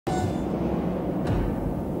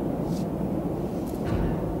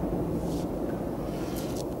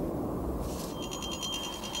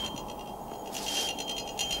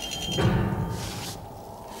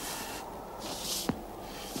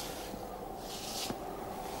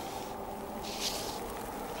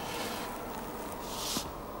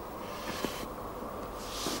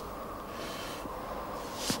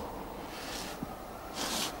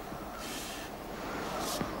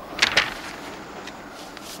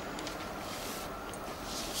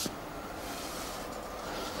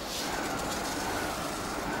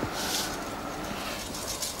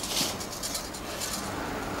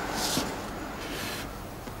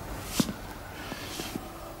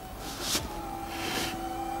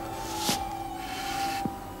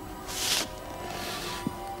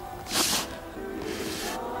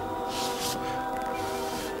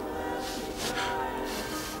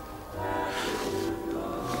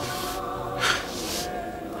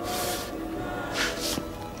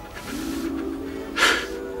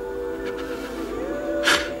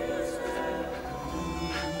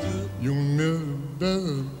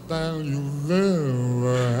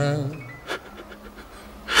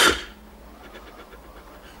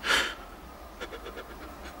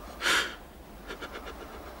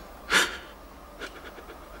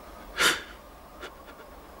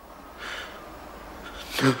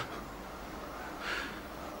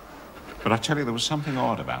tell you, there was something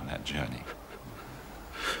odd about that journey.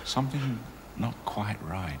 Something not quite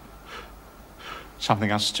right.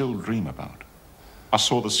 Something I still dream about. I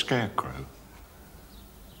saw the Scarecrow.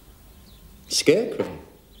 Scarecrow?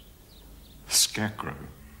 Scarecrow.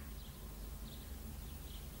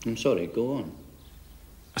 I'm sorry, go on.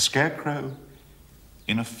 A scarecrow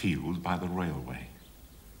in a field by the railway.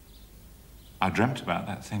 I dreamt about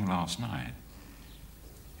that thing last night.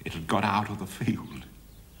 It had got out of the field.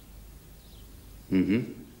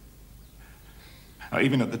 Mm-hmm.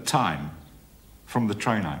 Even at the time, from the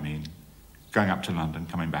train, I mean, going up to London,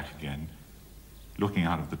 coming back again, looking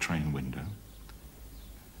out of the train window,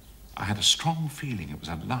 I had a strong feeling it was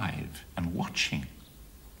alive and watching.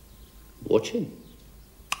 Watching?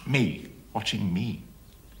 Me. Watching me.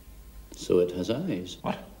 So it has eyes?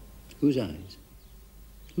 What? Whose eyes?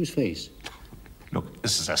 Whose face? Look,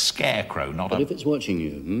 this is a scarecrow, not But if it's watching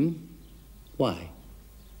you, Why?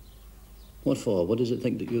 What for? What does it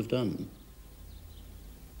think that you've done?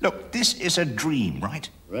 Look, this is a dream, right?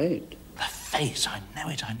 Right. The face, I know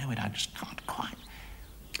it, I just can't quite...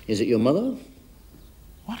 Is it your mother?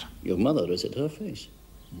 What? Your mother, is it her face?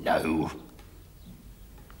 No.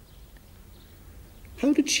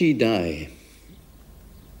 How did she die?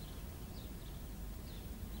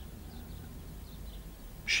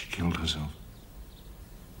 She killed herself.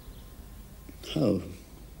 How?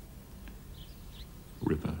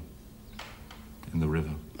 River. In the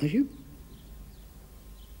river. Are you...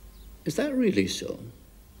 Is that really so?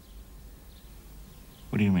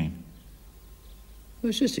 What do you mean? Well,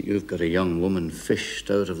 it's just that you've got a young woman fished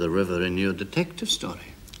out of the river in your detective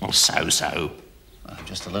story. Well, so. I'm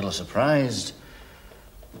just a little surprised.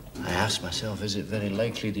 I asked myself, is it very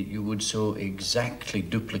likely that you would so exactly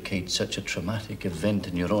duplicate such a traumatic event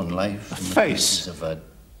in your own life? The face.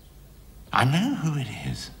 I know who it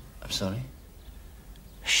is. I'm sorry?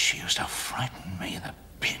 She used to frighten me, the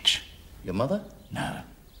bitch. Your mother? No,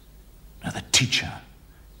 the teacher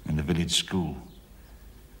in the village school,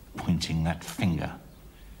 pointing that finger.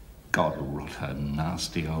 God rot her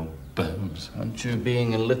nasty old bones. Aren't you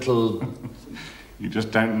being a little... You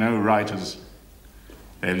just don't know writers.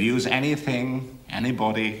 They'll use anything,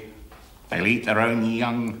 anybody. They'll eat their own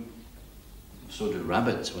young. So do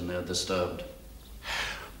rabbits when they're disturbed.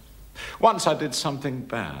 Once I did something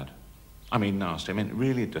bad. I mean nasty,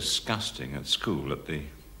 really disgusting at school, at the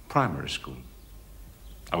primary school.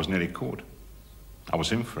 I was nearly caught. I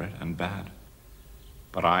was in for it and bad.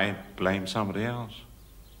 But I blamed somebody else.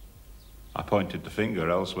 I pointed the finger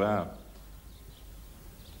elsewhere.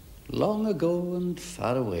 Long ago and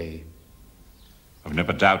far away. I've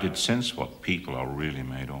never doubted since what people are really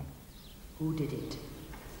made of. Who did it?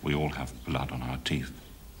 We all have blood on our teeth.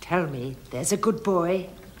 Tell me, there's a good boy.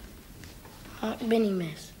 Mark Binney,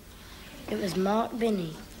 miss. It was Mark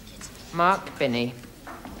Binney. Mark Binney.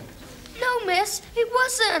 No, miss, it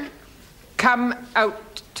wasn't. Come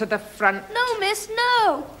out to the front. No, miss,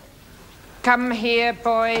 no. Come here,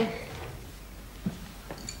 boy.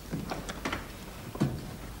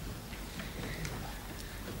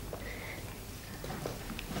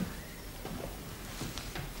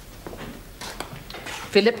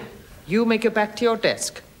 Philip, you may go back to your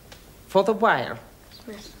desk. For the while.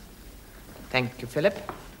 Miss. Thank you, Philip.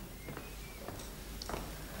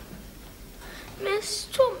 Miss,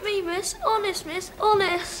 stop me, miss. Honest, miss.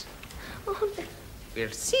 Honest.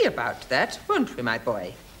 We'll see about that, won't we, my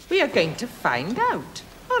boy? We are going to find out,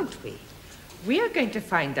 aren't we? We are going to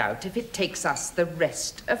find out if it takes us the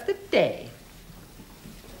rest of the day.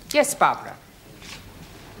 Yes, Barbara?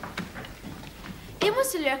 Him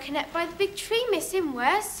was lurking at by the big tree, miss, him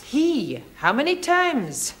was. He? How many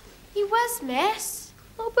times? He was, miss.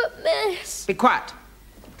 Oh, but miss. Be quiet.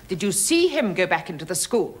 Did you see him go back into the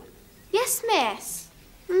school? Yes, miss.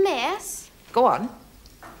 Miss. Go on.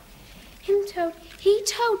 He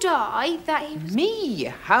told I that he was... Me?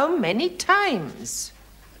 How many times?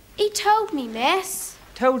 He told me, miss.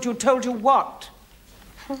 Told you what?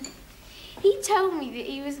 He told me that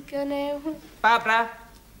he was gonna... Barbara?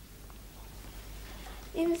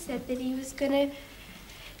 Him said that he was gonna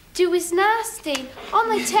do his nasty on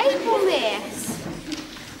the table, miss.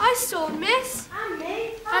 I saw him, miss. And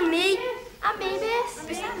me. And me. And me, miss.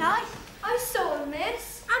 Is that right? I saw him,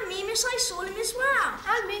 miss. And me, miss, I saw him as well.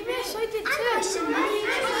 And me, miss, I did too. I saw him.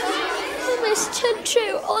 Oh, miss, turn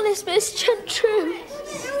true. Honest, miss, turn true.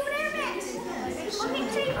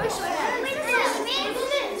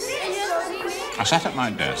 I sat at my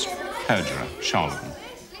desk, perjurer, charlatan,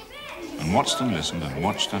 and watched and listened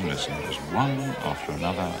as one after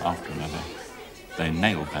another, they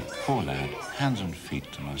nailed that poor lad, hands and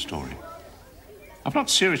feet, to my story. I've not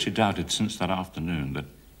seriously doubted since that afternoon that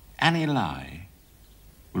any lie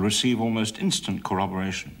will receive almost instant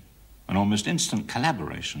corroboration and almost instant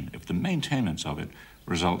collaboration if the maintenance of it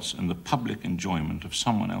results in the public enjoyment of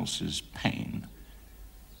someone else's pain,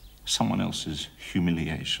 someone else's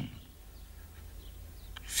humiliation.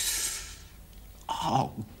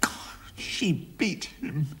 Oh, God, she beat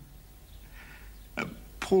him. That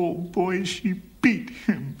poor boy, she beat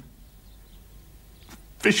him.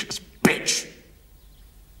 Vicious bitch.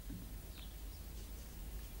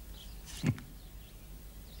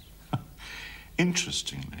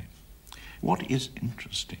 Interestingly, what is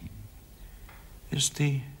interesting is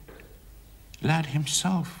the lad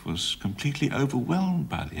himself was completely overwhelmed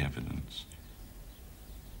by the evidence.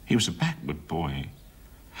 He was a backward boy,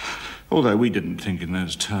 although we didn't think in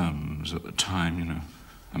those terms at the time, you know,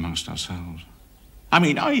 amongst ourselves. I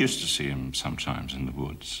mean, I used to see him sometimes in the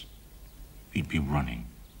woods. He'd be running.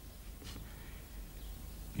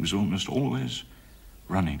 He was almost always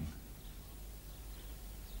running.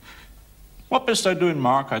 What best I doing,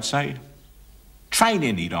 Mark, I'd say.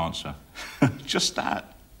 Training, he'd answer. Just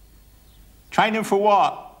that. Training for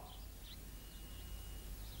what?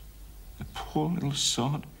 The poor little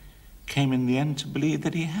sod came in the end to believe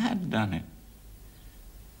that he had done it.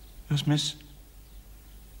 Yes, miss?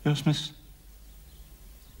 Yes, miss?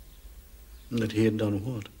 That he had done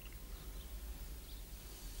what?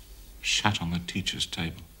 He sat on the teacher's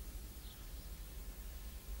table.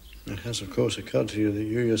 It has, of course, occurred to you that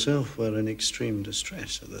you yourself were in extreme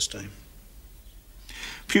distress at this time.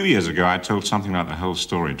 A few years ago, I told something like the whole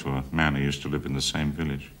story to a man who used to live in the same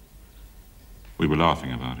village. We were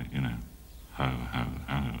laughing about it, you know. Ho, ho,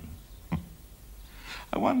 ho.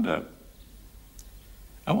 I wonder,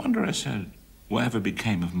 I said, whatever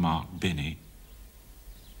became of Mark Binney?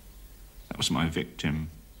 That was my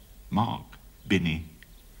victim, Mark Binney.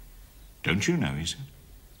 Don't you know, he said.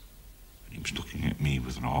 And he was looking at me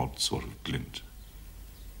with an odd sort of glint.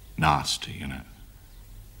 Nasty, you know,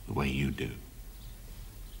 the way you do.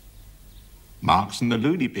 Mark's in the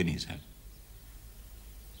loony bin, he said.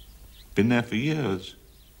 Been there for years.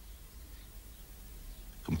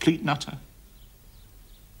 Complete nutter.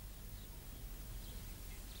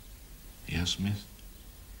 Yes, miss.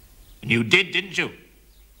 And you didn't you?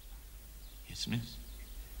 Yes, miss.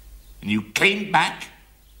 And you came back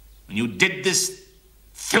and you did this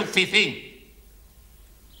filthy thing.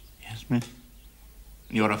 Yes, miss.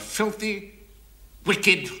 And you're a filthy,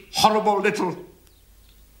 wicked, horrible little...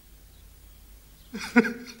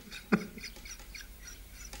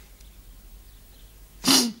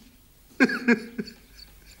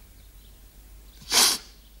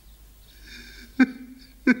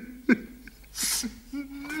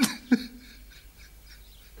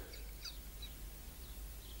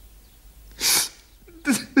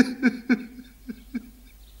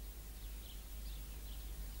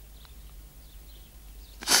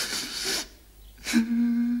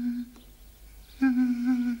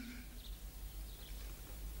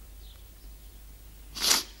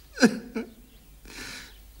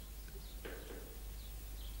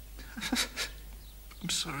 I'm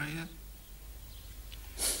sorry.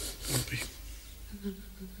 Don't be.